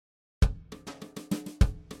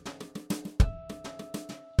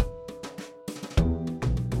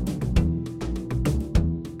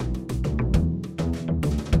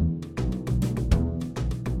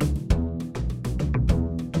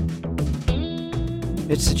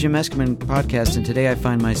It's the Jim Eskerman Podcast, and today I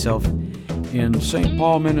find myself in St.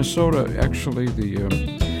 Paul, Minnesota, actually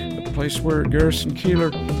the place where Garrison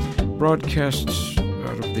Keillor broadcasts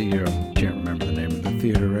out of the, can't remember the name of the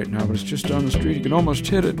theater right now, but it's just down the street. You can almost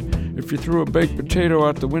hit it. If you threw a baked potato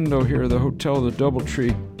out the window here, the hotel, the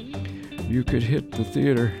Doubletree, you could hit the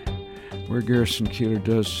theater where Garrison Keillor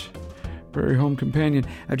does Prairie Home Companion.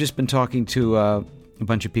 I've just been talking to a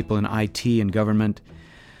bunch of people in IT and government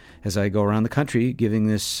as I go around the country giving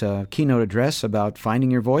this keynote address about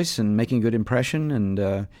finding your voice and making a good impression.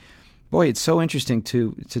 And boy, it's so interesting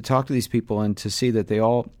to talk to these people and to see that they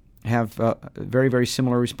all have very, very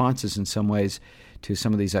similar responses in some ways to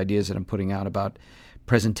some of these ideas that I'm putting out about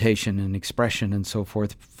presentation and expression and so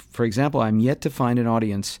forth. For example, I'm yet to find an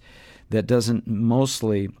audience that doesn't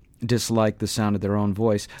mostly dislike the sound of their own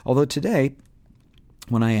voice. Although today,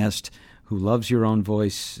 when I asked who loves your own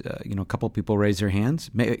voice, a couple of people raised their hands,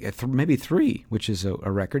 maybe three, which is a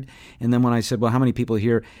record. And then when I said, well, how many people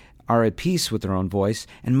here are at peace with their own voice?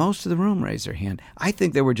 And most of the room raised their hand. I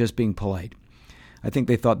think they were just being polite. I think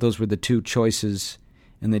they thought those were the two choices,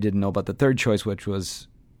 and they didn't know about the third choice, which was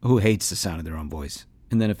who hates the sound of their own voice.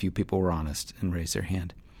 And then a few people were honest and raised their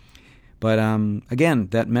hand. But again,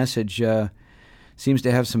 that message seems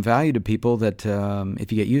to have some value to people that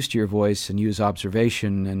if you get used to your voice and use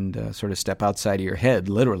observation and sort of step outside of your head,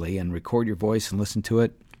 literally, and record your voice and listen to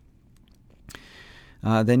it,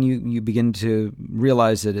 then you begin to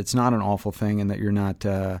realize that it's not an awful thing and that you're not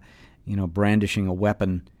brandishing a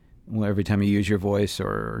weapon every time you use your voice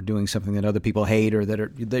or doing something that other people hate or that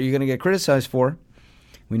you're going to get criticized for.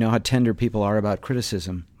 We know how tender people are about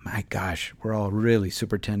criticism. My gosh, we're all really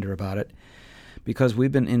super tender about it, because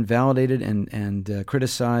we've been invalidated and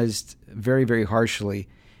criticized very, very harshly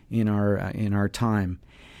in our time.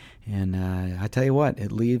 And I tell you what,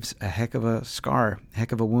 it leaves a heck of a scar,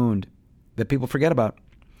 heck of a wound that people forget about.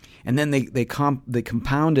 And then they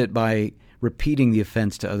compound it by repeating the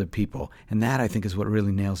offense to other people. And that, I think, is what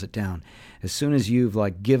really nails it down. As soon as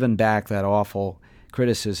you've given back that awful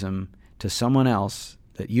criticism to someone else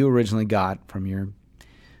that you originally got from your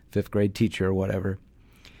fifth grade teacher or whatever,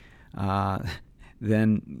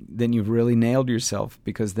 then you've really nailed yourself,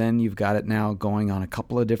 because then you've got it now going on a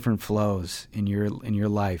couple of different flows in your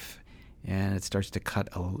life, and it starts to cut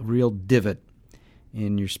a real divot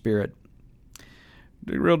in your spirit.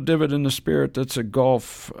 The real divot in the spirit, that's a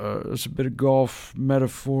bit of golf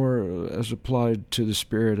metaphor as applied to the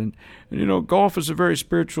spirit. And golf is a very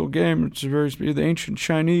spiritual game. The ancient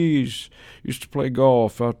Chinese used to play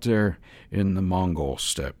golf out there in the Mongol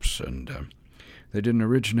steppes, and they didn't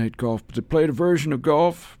originate golf, but they played a version of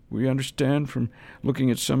golf, we understand, from looking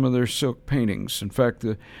at some of their silk paintings. In fact,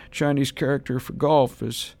 the Chinese character for golf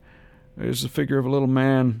is the figure of a little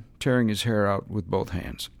man tearing his hair out with both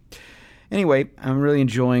hands. Anyway, I'm really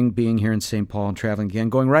enjoying being here in St. Paul and traveling again,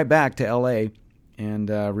 going right back to L.A. and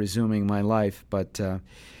resuming my life. But,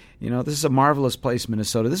 this is a marvelous place,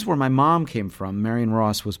 Minnesota. This is where my mom came from. Marion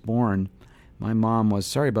Ross was born. My mom was,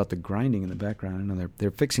 sorry about the grinding in the background. I know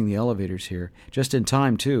they're fixing the elevators here, just in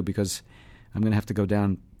time, too, because I'm going to have to go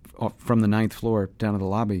down from the 9th floor down to the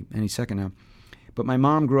lobby any second now. But my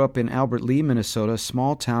mom grew up in Albert Lea, Minnesota, a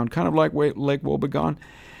small town, kind of like Lake Wobegon,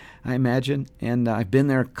 I imagine. And I've been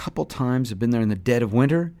there a couple times. I've been there in the dead of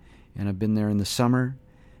winter, and I've been there in the summer.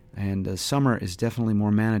 And summer is definitely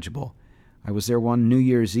more manageable. I was there one New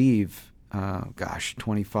Year's Eve,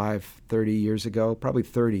 25, 30 years ago, probably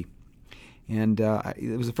 30. And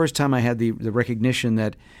it was the first time I had the recognition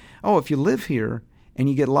that, if you live here and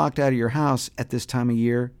you get locked out of your house at this time of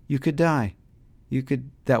year, you could die.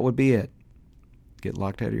 That would be it. Get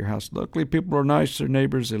locked out of your house. Luckily, people are nice. They're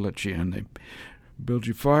neighbors. They let you in. They build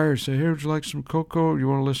you fire. Say, hey, would you like some cocoa? You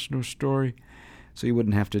want to listen to a story? So you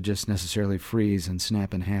wouldn't have to just necessarily freeze and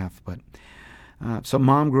snap in half. But so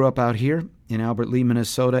Mom grew up out here in Albert Lea,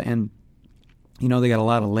 Minnesota. And, they got a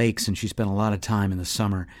lot of lakes, and she spent a lot of time in the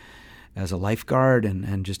summer as a lifeguard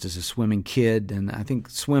and just as a swimming kid. And I think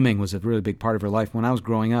swimming was a really big part of her life. When I was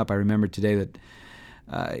growing up, I remember today that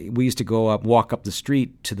we used to walk up the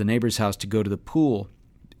street to the neighbor's house to go to the pool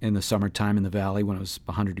in the summertime in the valley when it was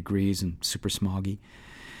 100 degrees and super smoggy.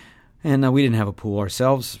 And we didn't have a pool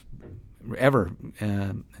ourselves ever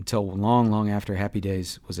until long, long after Happy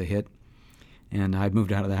Days was a hit. And I'd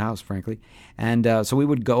moved out of the house, frankly. And so we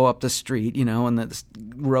would go up the street, and the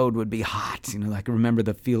road would be hot. I can remember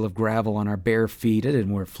the feel of gravel on our bare feet. I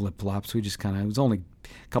didn't wear flip-flops. We just it was only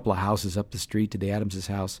a couple of houses up the street to the Adams'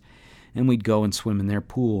 house. And we'd go and swim in their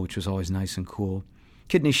pool, which was always nice and cool.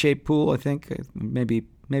 Kidney-shaped pool, I think,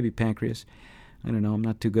 maybe pancreas. I don't know. I'm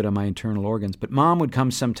not too good on my internal organs. But Mom would come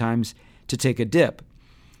sometimes to take a dip.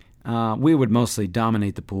 We would mostly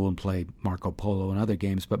dominate the pool and play Marco Polo and other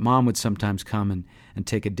games, but Mom would sometimes come and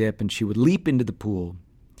take a dip, and she would leap into the pool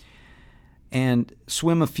and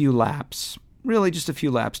swim a few laps, really just a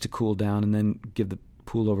few laps to cool down, and then give the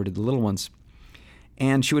pool over to the little ones.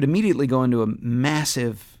 And she would immediately go into a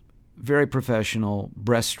massive, very professional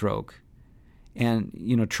breaststroke and,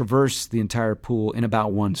 traverse the entire pool in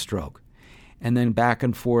about one stroke. And then back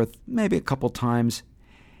and forth, maybe a couple times,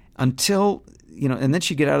 until, and then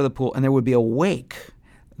she'd get out of the pool and there would be a wake.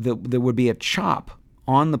 There would be a chop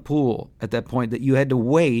on the pool at that point that you had to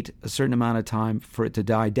wait a certain amount of time for it to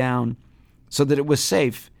die down so that it was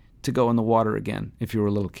safe to go in the water again if you were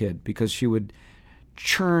a little kid, because she would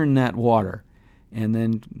churn that water and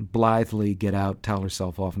then blithely get out, towel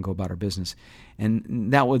herself off, and go about her business.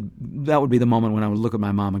 And that would be the moment when I would look at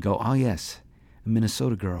my mom and go, oh, yes, a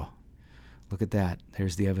Minnesota girl. Look at that.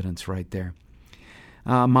 There's the evidence right there.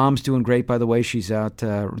 Mom's doing great, by the way. She's out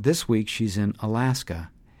this week. She's in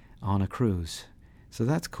Alaska on a cruise. So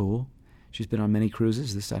that's cool. She's been on many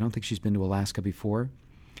cruises. I don't think she's been to Alaska before.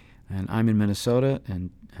 And I'm in Minnesota and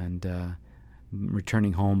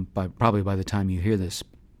returning home probably by the time you hear this.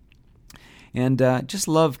 And just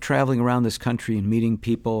love traveling around this country and meeting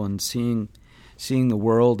people and seeing the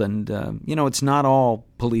world. And, it's not all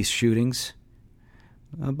police shootings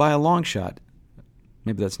by a long shot.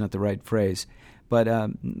 Maybe that's not the right phrase. But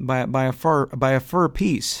by a fur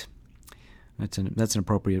piece. That's an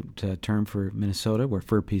appropriate term for Minnesota, where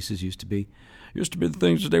fur pieces used to be the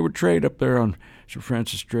things that they would trade up there on Sir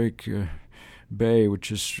Francis Drake Bay,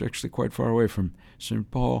 which is actually quite far away from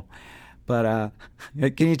St. Paul. But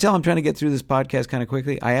can you tell I'm trying to get through this podcast kind of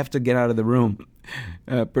quickly? I have to get out of the room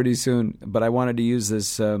pretty soon, but I wanted to use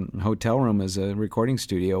this hotel room as a recording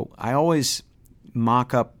studio. I always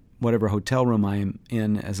mock up whatever hotel room I am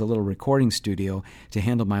in as a little recording studio to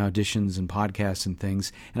handle my auditions and podcasts and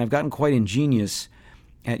things. And I've gotten quite ingenious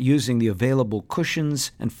at using the available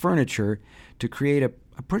cushions and furniture to create a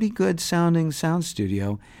pretty good sounding sound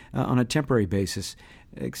studio on a temporary basis,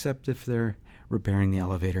 except if they're repairing the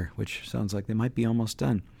elevator, which sounds like they might be almost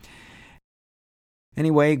done.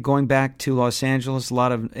 Anyway, going back to Los Angeles, a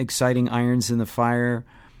lot of exciting irons in the fire.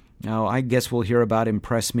 Now, I guess we'll hear about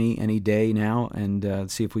Impress Me any day now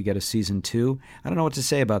and see if we get a season 2. I don't know what to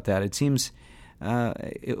say about that. It seems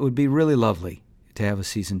it would be really lovely to have a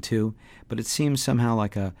season 2, but it seems somehow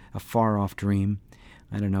like a far-off dream.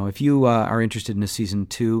 I don't know. If you are interested in a season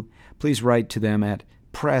 2, please write to them at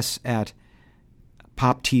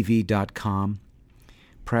press@poptv.com.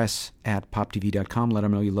 Press@poptv.com. Let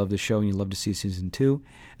them know you love the show and you love to see season 2.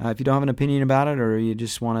 If you don't have an opinion about it, or you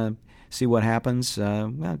just want to see what happens,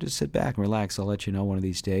 just sit back and relax. I'll let you know one of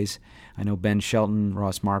these days. I know Ben Shelton,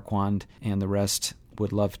 Ross Marquand, and the rest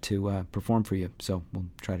would love to perform for you, so we'll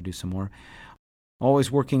try to do some more.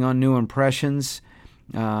 Always working on new impressions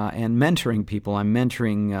and mentoring people. I'm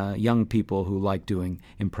mentoring young people who like doing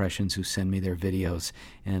impressions, who send me their videos,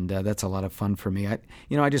 and that's a lot of fun for me. I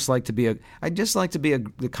just like to be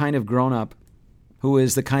the kind of grown-up who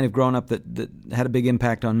is the kind of grown-up that had a big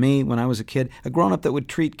impact on me when I was a kid, a grown-up that would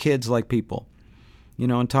treat kids like people,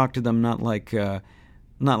 and talk to them not like a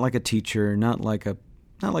teacher, not like a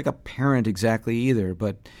parent exactly either,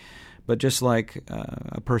 but just like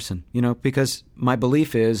a person, because my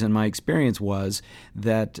belief is, and my experience was,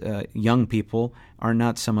 that young people are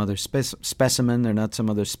not some other specimen, they're not some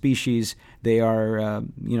other species, they are,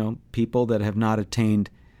 people that have not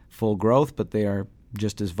attained full growth, but they are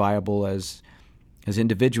just as viable as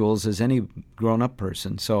individuals as any grown-up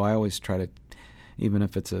person. So I always try to, even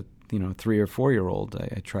if it's a 3 or 4 year old,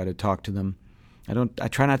 I try to talk to them. I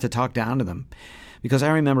try not to talk down to them, because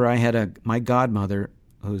I remember I had my godmother,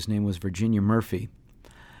 whose name was Virginia Murphy.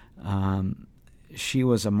 She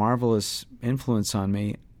was a marvelous influence on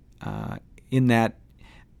me, in that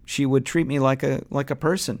she would treat me like a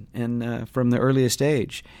person, and from the earliest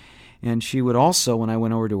age. And she would also, when I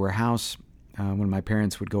went over to her house, when my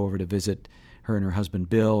parents would go over to visit her and her husband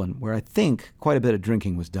Bill, and where I think quite a bit of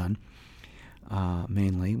drinking was done,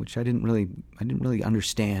 mainly, which I didn't really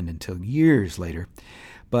understand until years later.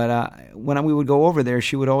 But when we would go over there,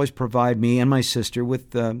 she would always provide me and my sister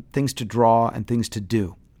with things to draw and things to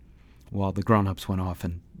do, while the grown-ups went off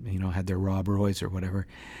and had their Rob Roys or whatever.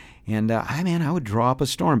 And I would draw up a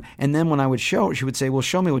storm. And then when I would show, she would say, "Well,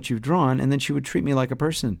 show me what you've drawn." And then she would treat me like a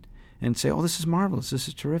person and say, "Oh, this is marvelous. This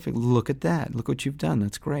is terrific. Look at that. Look what you've done.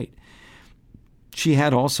 That's great." She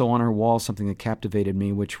had also on her wall something that captivated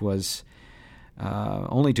me, which was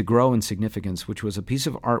only to grow in significance, which was a piece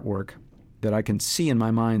of artwork that I can see in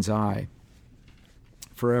my mind's eye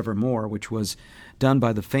forevermore, which was done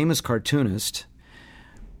by the famous cartoonist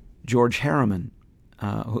George Harriman.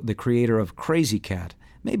 the creator of Crazy Cat,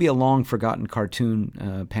 maybe a long-forgotten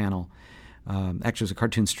cartoon panel. Actually, it was a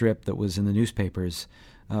cartoon strip that was in the newspapers.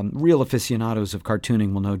 Real aficionados of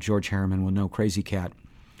cartooning will know George Harriman, will know Crazy Cat.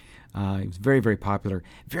 It was very, very popular,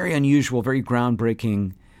 very unusual, very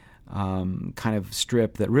groundbreaking kind of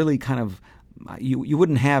strip that really kind of, you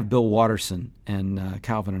wouldn't have Bill Watterson and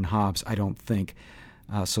Calvin and Hobbes, I don't think,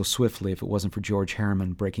 so swiftly if it wasn't for George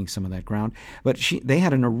Harriman breaking some of that ground. But they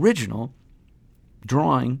had an original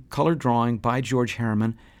drawing, color drawing by George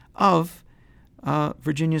Harriman of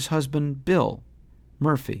Virginia's husband, Bill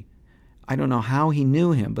Murphy. I don't know how he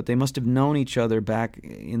knew him, but they must have known each other back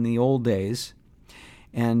in the old days.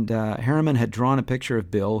 And Harriman had drawn a picture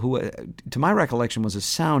of Bill, who, to my recollection, was a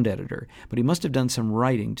sound editor, but he must have done some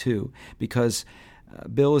writing too, because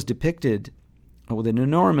Bill is depicted with an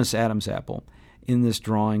enormous Adam's apple in this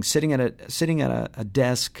drawing, sitting at a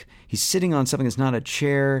desk. He's sitting on something that's not a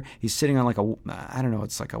chair. He's sitting on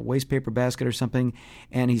it's like a wastepaper basket or something,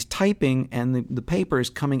 and he's typing, and the paper is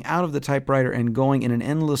coming out of the typewriter and going in an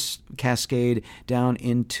endless cascade down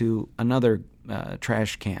into another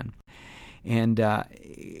trash can. And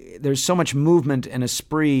there's so much movement and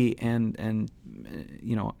esprit and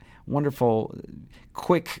wonderful,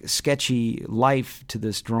 quick, sketchy life to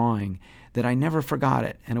this drawing that I never forgot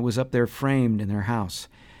it. And it was up there framed in their house.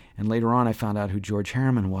 And later on I found out who George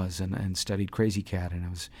Harriman was and studied Crazy Cat, and I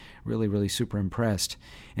was really, really super impressed.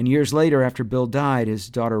 And years later, after Bill died, his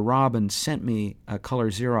daughter Robin sent me a color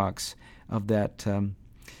Xerox of that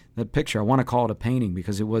picture. I want to call it a painting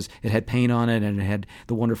because it had paint on it, and it had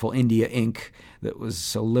the wonderful India ink that was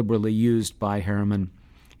so liberally used by Harriman.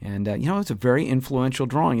 And, it's a very influential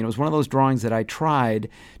drawing. It was one of those drawings that I tried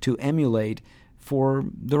to emulate for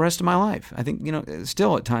the rest of my life. I think,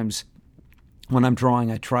 still at times when I'm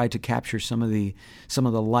drawing, I try to capture some of the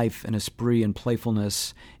life and esprit and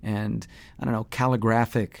playfulness and,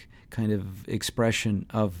 calligraphic kind of expression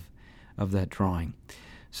of that drawing.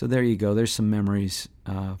 So there you go. There's some memories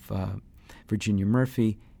of Virginia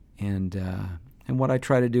Murphy and what I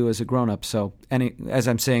try to do as a grown-up. So, as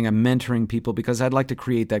I'm saying, I'm mentoring people because I'd like to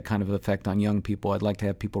create that kind of effect on young people. I'd like to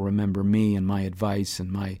have people remember me and my advice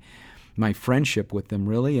and my friendship with them,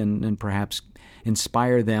 really, and perhaps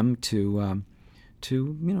inspire them to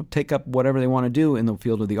take up whatever they want to do in the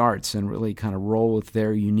field of the arts and really kind of roll with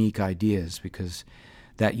their unique ideas, because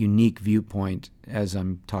that unique viewpoint, as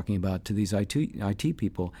I'm talking about to these IT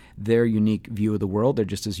people, their unique view of the world, they're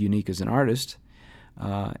just as unique as an artist,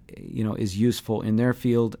 is useful in their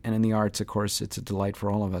field. And in the arts, of course, it's a delight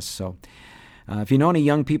for all of us. So if you know any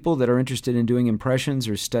young people that are interested in doing impressions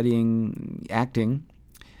or studying acting,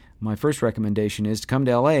 my first recommendation is to come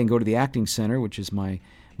to L.A. and go to the Acting Center, which is my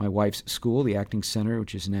wife's school, the Acting Center,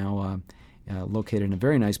 which is now located in a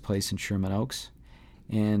very nice place in Sherman Oaks.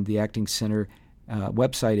 And the Acting Center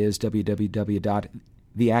website is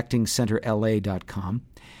www.theactingcenterla.com.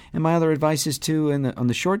 And my other advice is on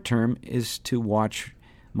the short term, is to watch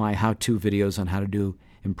my how-to videos on how to do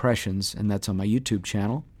impressions, and that's on my YouTube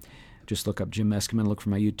channel. Just look up Jim Meskimen, look for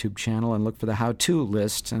my YouTube channel, and look for the how-to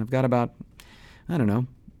list. And I've got about, a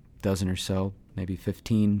dozen or so, maybe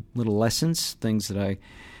 15 little lessons, things that I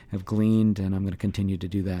have gleaned, and I'm going to continue to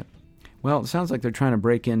do that. Well, it sounds like they're trying to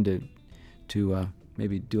break into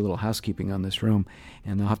maybe do a little housekeeping on this room,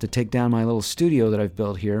 and they'll have to take down my little studio that I've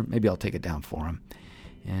built here. Maybe I'll take it down for them.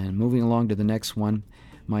 And moving along to the next one,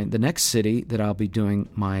 the next city that I'll be doing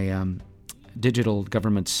my Digital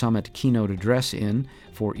Government Summit keynote address in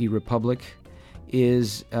for eRepublic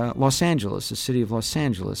is Los Angeles, the city of Los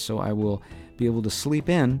Angeles. So I will be able to sleep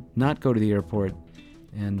in, not go to the airport,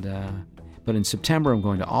 but in September I'm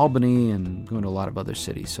going to Albany and going to a lot of other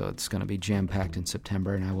cities. So it's going to be jam-packed in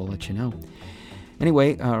September, and I will let you know.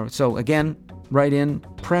 Anyway, so again, write in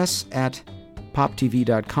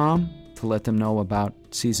press@poptv.com to let them know about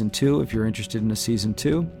Season 2 if you're interested in a Season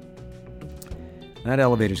 2. That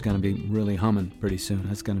elevator's going to be really humming pretty soon.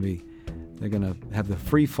 They're going to have the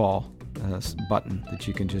free fall button that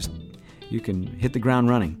you can hit the ground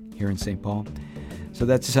running here in St. Paul. So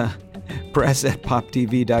that's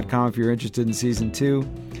press@poptv.com if you're interested in Season 2.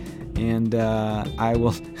 And I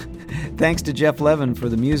will... Thanks to Jeff Levin for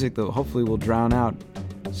the music that hopefully will drown out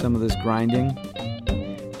some of this grinding.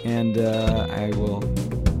 And I will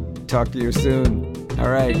talk to you soon. All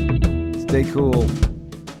right. Stay cool.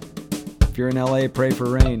 If you're in LA, pray for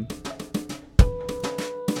rain.